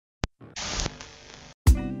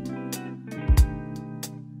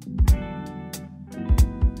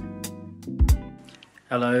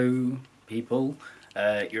Hello, people.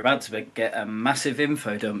 You're about to get a massive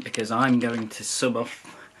info dump because I'm going to sum up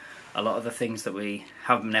a lot of the things that we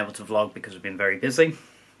haven't been able to vlog because we've been very busy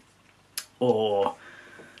or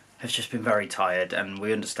have just been very tired, and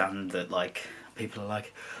we understand that like people are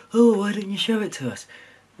like, oh, why don't you show it to us?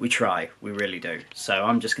 We try, we really do. So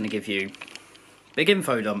I'm just going to give you big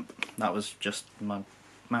info dump. That was just my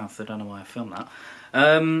mouth, I don't know why I filmed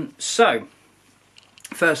that. So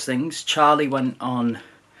first things, Charlie went on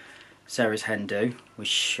Sarah's hen do,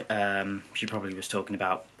 which she probably was talking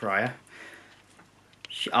about prior.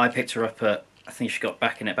 I picked her up at, I think she got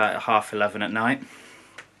back in at about 11:30 at night,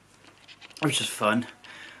 which was fun.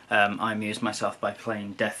 I amused myself by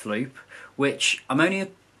playing Deathloop, which I'm only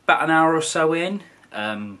about an hour or so in,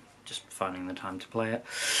 just finding the time to play it.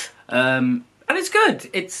 And it's good.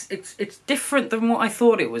 It's different than what I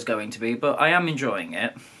thought it was going to be, but I am enjoying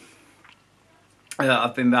it.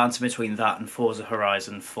 I've been bouncing between that and Forza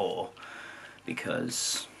Horizon 4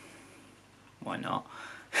 because why not?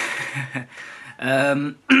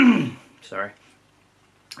 Sorry.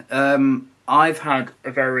 I've had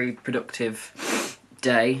a very productive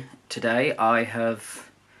day today. I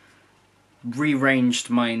have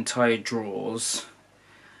rearranged my entire drawers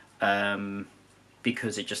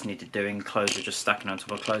because it just needed doing. Clothes are just stacking on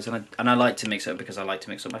top of clothes, and I like to mix it up because I like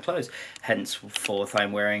to mix up my clothes. Henceforth,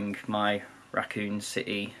 I'm wearing my Raccoon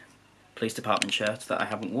City Police Department shirt that I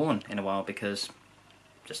haven't worn in a while because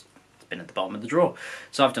just it's been at the bottom of the drawer.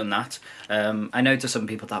 So I've done that. I know to some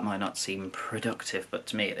people that might not seem productive, but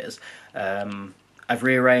to me it is. I've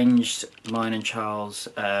rearranged mine and Charles.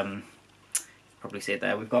 Probably see it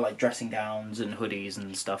there. We've got like dressing gowns and hoodies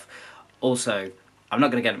and stuff. Also, I'm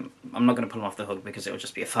not gonna pull them off the hook because it will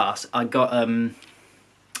just be a farce. I went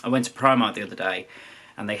to Primark the other day,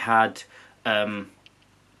 and they had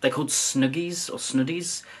they're called Snuggies or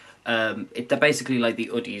Snuddies. They're basically like the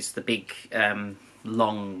hoodies, the big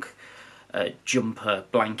long jumper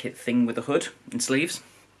blanket thing with a hood and sleeves.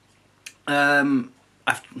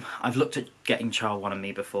 I've looked at getting Charl one of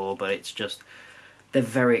me before, but it's just they're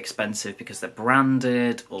very expensive because they're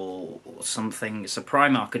branded or something. So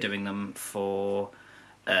Primark are doing them for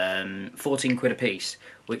 14 quid a piece,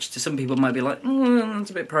 which to some people might be like, that's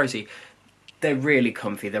a bit pricey. They're really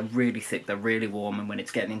comfy, they're really thick, they're really warm, and when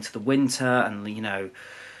it's getting into the winter and, you know,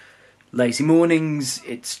 lazy mornings,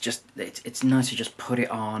 it's nice to just put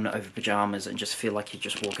it on over pyjamas and just feel like you're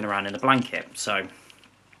just walking around in a blanket. So,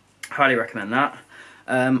 highly recommend that.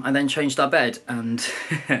 I then changed our bed, and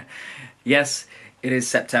yes, it is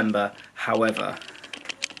September, however,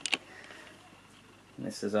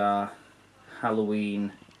 this is our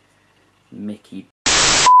Halloween Mickey.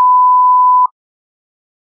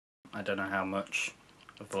 I don't know how much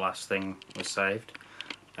of the last thing was saved,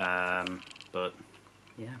 but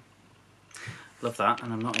yeah, love that,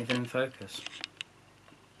 and I'm not even in focus.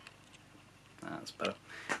 That's better.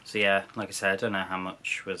 So yeah, like I said, I don't know how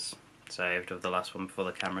much was saved of the last one before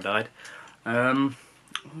the camera died. What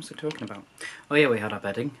was I talking about? Oh yeah, we had our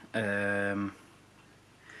bedding.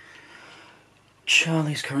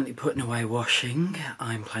 Charlie's currently putting away washing.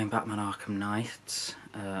 I'm playing Batman Arkham Knight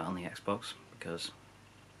on the Xbox because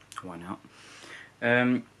why not?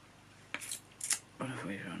 What have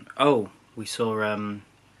we done? Oh, we saw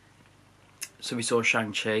we saw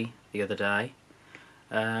Shang-Chi the other day.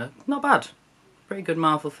 Not bad. Pretty good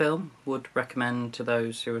Marvel film. Would recommend to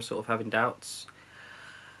those who are sort of having doubts.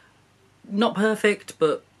 Not perfect,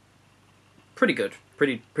 but pretty good.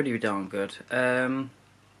 Pretty darn good.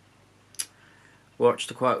 Watched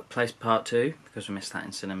The Quiet Place Part 2 because we missed that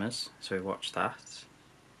in cinemas, so we watched that.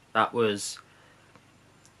 That was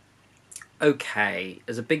okay.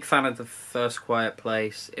 As a big fan of the first Quiet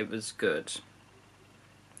Place, it was good.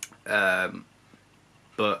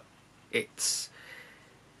 But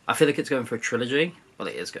I feel like it's going for a trilogy. Well,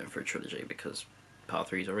 it is going for a trilogy because Part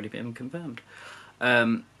 3's already been confirmed.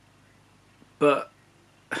 But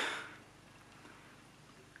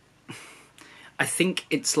I think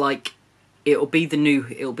it's like it'll be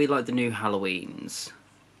like the new Halloweens,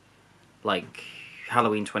 like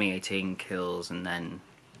Halloween 2018 kills and then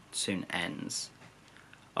soon ends.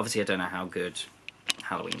 Obviously, I don't know how good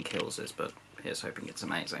Halloween Kills is, but here's hoping it's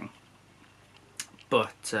amazing.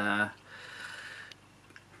 But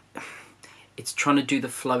it's trying to do the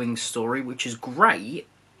flowing story, which is great.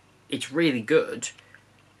 It's really good.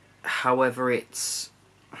 However, it's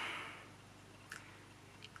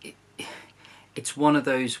one of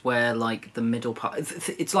those where like the middle part,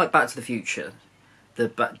 it's like Back to the Future, the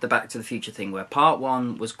Back to the Future thing, where part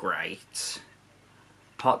 1 was great,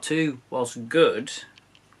 part 2 was good,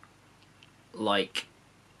 like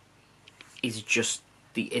is just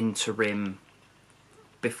the interim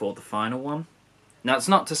before the final one. Now, it's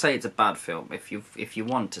not to say it's a bad film. If you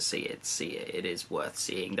want to see it, see it. It is worth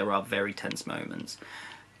seeing. There are very tense moments,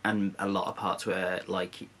 and a lot of parts where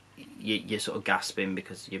like you're sort of gasping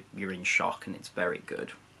because you're in shock, and it's very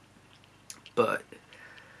good. But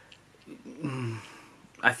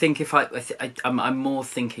I think if I'm more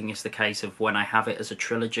thinking it's the case of when I have it as a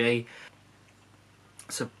trilogy.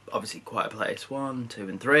 So obviously Quiet Place 1, 2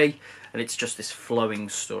 and 3, and it's just this flowing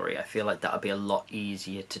story. I feel like that would be a lot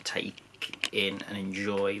easier to take in and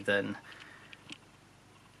enjoy than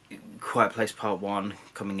Quiet Place Part 1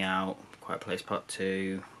 coming out, Quiet Place Part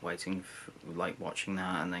 2, waiting for, like watching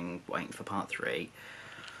that and then waiting for Part 3.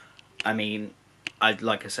 I mean,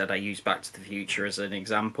 like I said, I use Back to the Future as an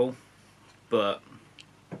example, but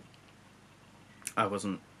I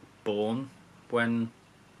wasn't born when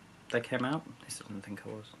they came out. I didn't think I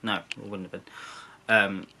was. No, it wouldn't have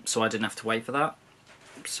been. So I didn't have to wait for that.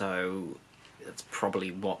 So that's probably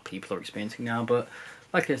what people are experiencing now. But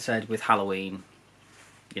like I said, with Halloween,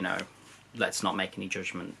 you know, let's not make any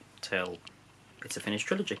judgment till it's a finished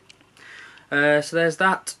trilogy. So there's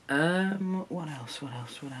that. What else?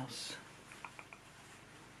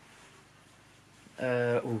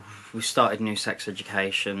 We started New Sex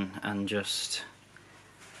Education, and just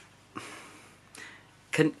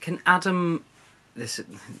can Adam. This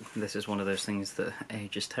is one of those things that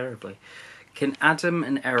ages terribly. Can Adam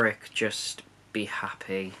and Eric just be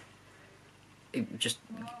happy? Just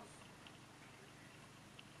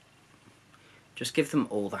give them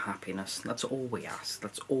all the happiness. That's all we ask.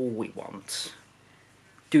 That's all we want.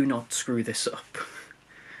 Do not screw this up.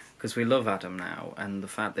 Because we love Adam now, and the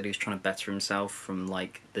fact that he's trying to better himself from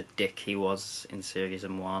like the dick he was in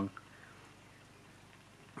season 1,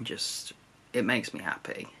 just it makes me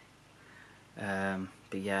happy.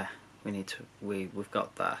 But yeah, we've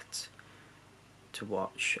got that to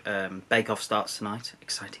watch. Bake Off starts tonight.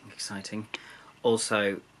 Exciting.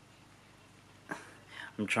 Also,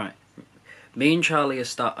 me and Charlie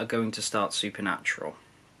are going to start Supernatural.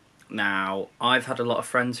 Now, I've had a lot of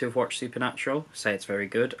friends who have watched Supernatural say it's very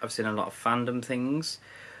good. I've seen a lot of fandom things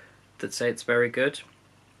that say it's very good.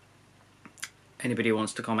 Anybody who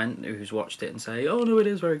wants to comment who's watched it and say, oh no, it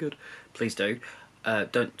is very good, please do.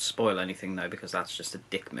 Don't spoil anything though, because that's just a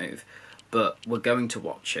dick move. But we're going to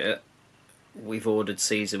watch it. We've ordered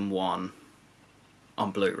season 1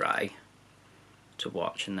 on Blu-ray to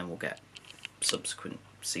watch, and then we'll get subsequent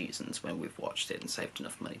seasons when we've watched it and saved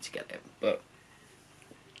enough money to get it. But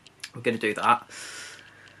we're going to do that,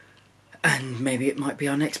 and maybe it might be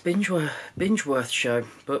our next binge-worth show,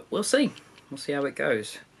 but we'll see. We'll see how it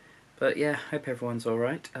goes. But yeah, hope everyone's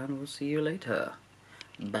alright, and we'll see you later.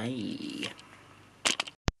 Bye.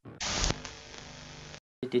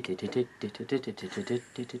 Look at his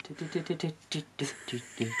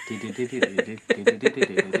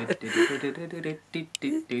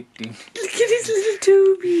little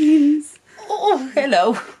toe beans. Oh,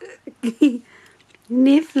 hello.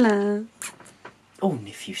 Niffler. Oh,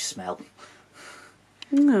 Niff, you smell.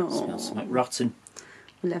 No. Smells something rotten.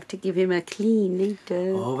 We'll have to give him a clean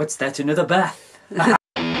later. Oh, what's that? Another bath.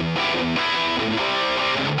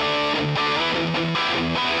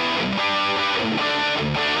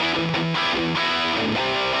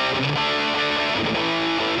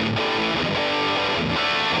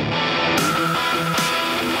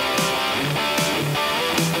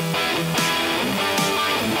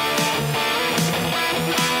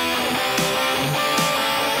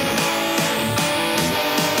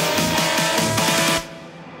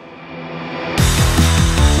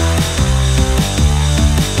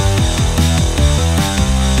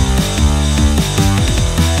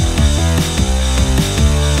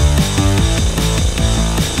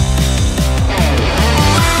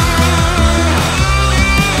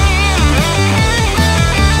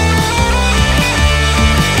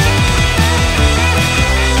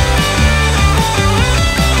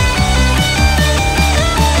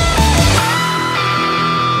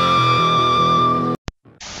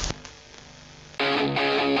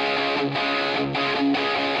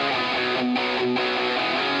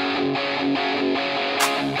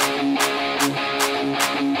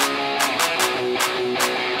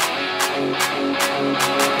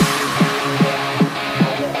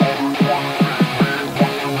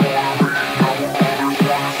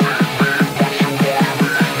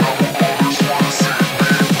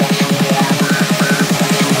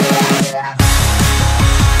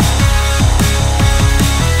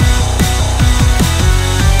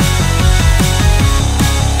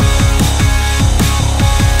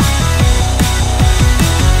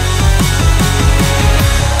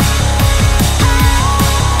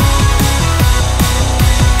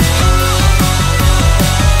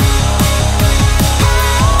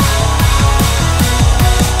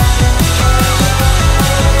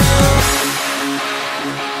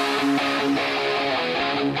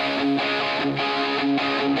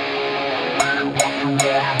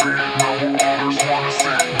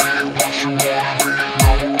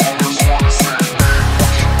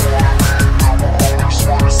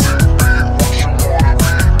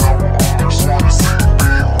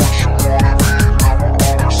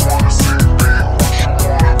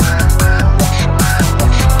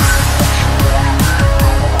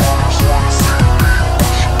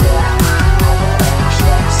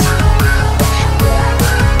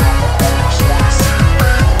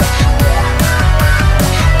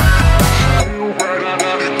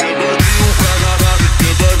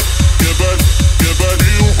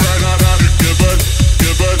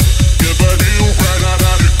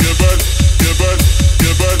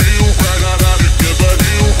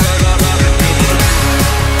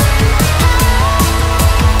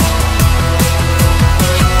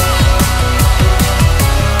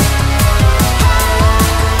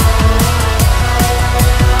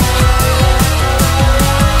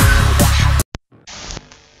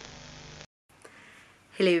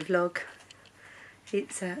 Hello vlog.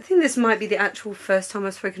 It's I think this might be the actual first time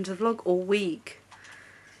I've spoken to the vlog all week,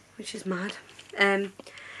 which is mad.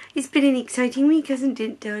 It's been an exciting week, hasn't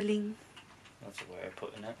it, darling? That's a way of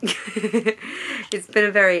putting it. It's been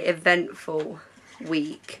a very eventful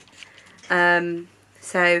week.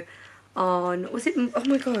 So on, was it, oh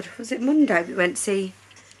my god, was it Monday we went to see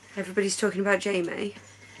Everybody's Talking About Jamie?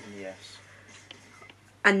 Yes.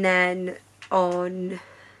 And then on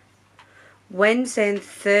Wednesday and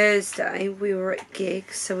Thursday we were at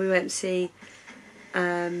gigs, so we went to see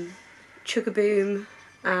Chugaboom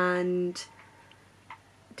and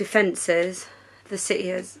Defences, The City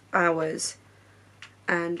Is Ours,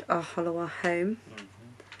 and Our Hollow Our Home.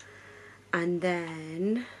 And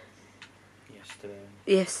then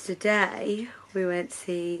yesterday we went to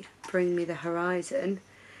see Bring Me the Horizon,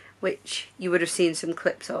 which you would have seen some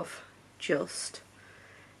clips of just.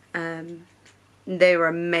 They were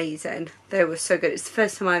amazing. They were so good. It's the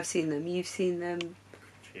first time I've seen them. You've seen them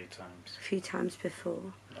A few times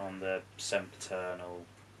before. On the Sempiternal,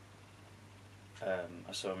 I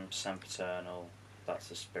saw them Sempiternal, That's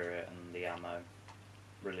the Spirit, and the Ammo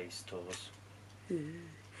release tours.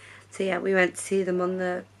 So yeah, we went to see them on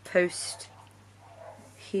the post-human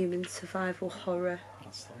survival horror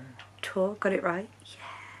That's the one. tour. Got it right?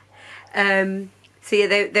 Yeah. So yeah,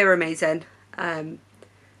 they were amazing.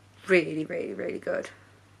 Really, really, really good.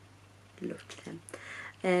 Loved them.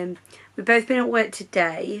 We've both been at work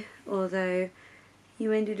today, although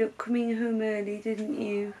you ended up coming home early, didn't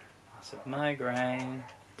you? That's a migraine.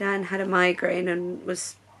 Dan had a migraine and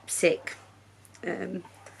was sick.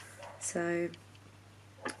 So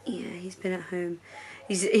yeah, he's been at home.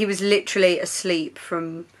 He was literally asleep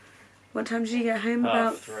from, what time did you get home?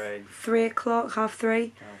 About 3 o'clock, half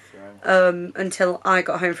three. Until I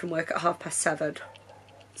got home from work at 7:30.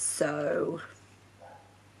 So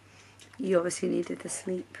you obviously needed the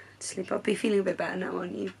sleep. I'll be feeling a bit better now,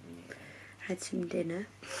 aren't you? Yeah. Had some dinner.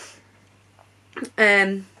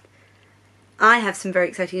 I have some very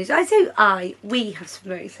exciting news. We have some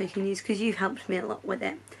very exciting news because you've helped me a lot with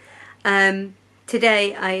it.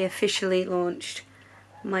 Today I officially launched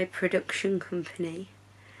my production company,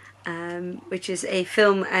 which is a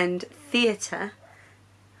film and theatre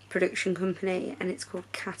production company, and it's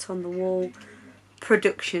called Cat on the Wall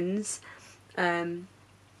Productions. Dan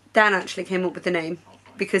actually came up with the name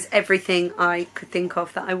because everything I could think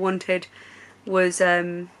of that I wanted was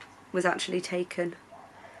actually taken.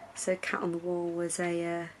 So Cat on the Wall was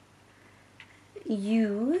a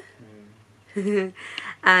you.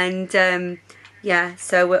 And yeah,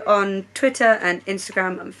 so we're on Twitter and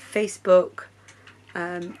Instagram and Facebook.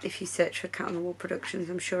 If you search for Cat on the Wall Productions,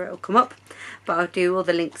 I'm sure it'll come up. But I'll do all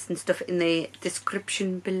the links and stuff in the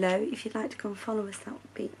description below. If you'd like to go and follow us, that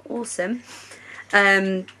would be awesome.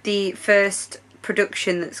 The first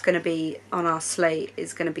production that's going to be on our slate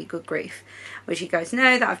is going to be Good Grief, which you guys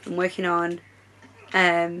know that I've been working on.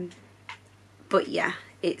 But yeah,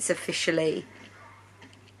 it's officially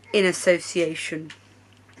in association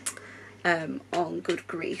on Good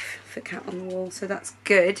Grief for Cat on the Wall, so that's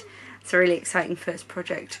good. It's a really exciting first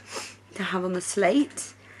project to have on the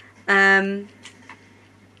slate. But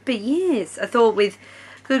yes, I thought with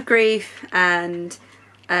Good Grief and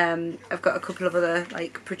I've got a couple of other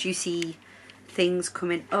like producey things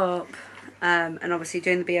coming up, and obviously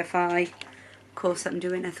doing the BFI course that I'm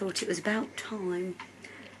doing, I thought it was about time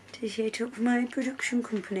to set up my production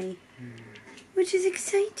company, which is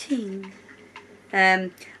exciting. My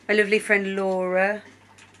lovely friend Laura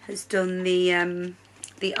has done the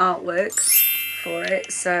artwork for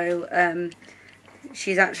it, so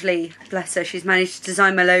she's actually, bless her, she's managed to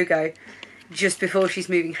design my logo just before she's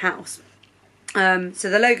moving house. So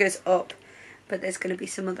the logo's up, but there's going to be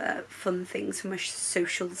some other fun things for my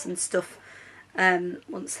socials and stuff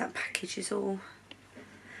once that package is all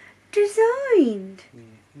designed.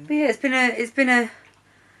 But yeah, it's been a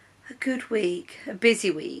good week, a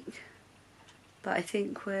busy week. But I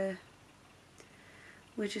think we're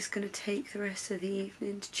just going to take the rest of the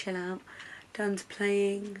evening to chill out. Dan's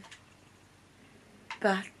playing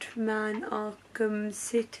Batman Arkham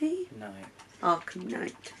City? Arkham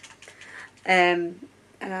Knight. And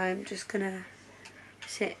I'm just going to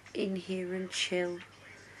sit in here and chill.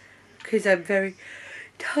 Because I'm very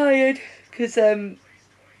tired. Because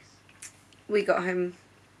we got home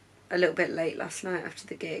a little bit late last night after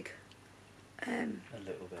the gig. A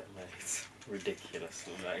little bit late.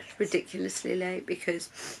 Ridiculously late. Ridiculously late because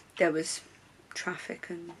there was traffic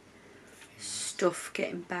and stuff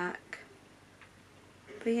getting back.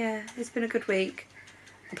 But yeah, it's been a good week.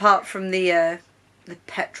 Apart from the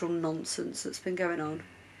petrol nonsense that's been going on.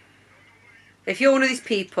 If you're one of these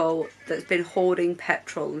people that's been hoarding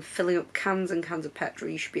petrol and filling up cans and cans of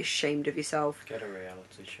petrol, you should be ashamed of yourself. Get a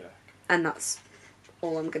reality check. And that's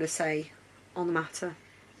all I'm going to say on the matter.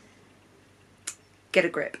 Get a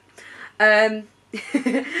grip. And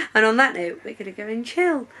on that note, we're going to go and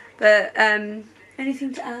chill. But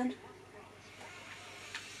anything to add?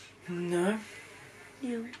 No.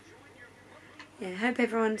 Yeah. Yeah, I hope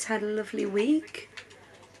everyone's had a lovely week.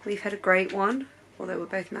 We've had a great one, although we're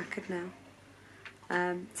both knackered now.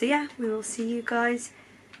 So yeah, we will see you guys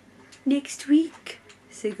next week.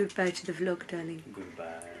 Say goodbye to the vlog, darling.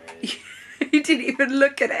 Goodbye. You didn't even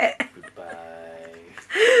look at it.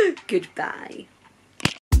 Goodbye. Goodbye.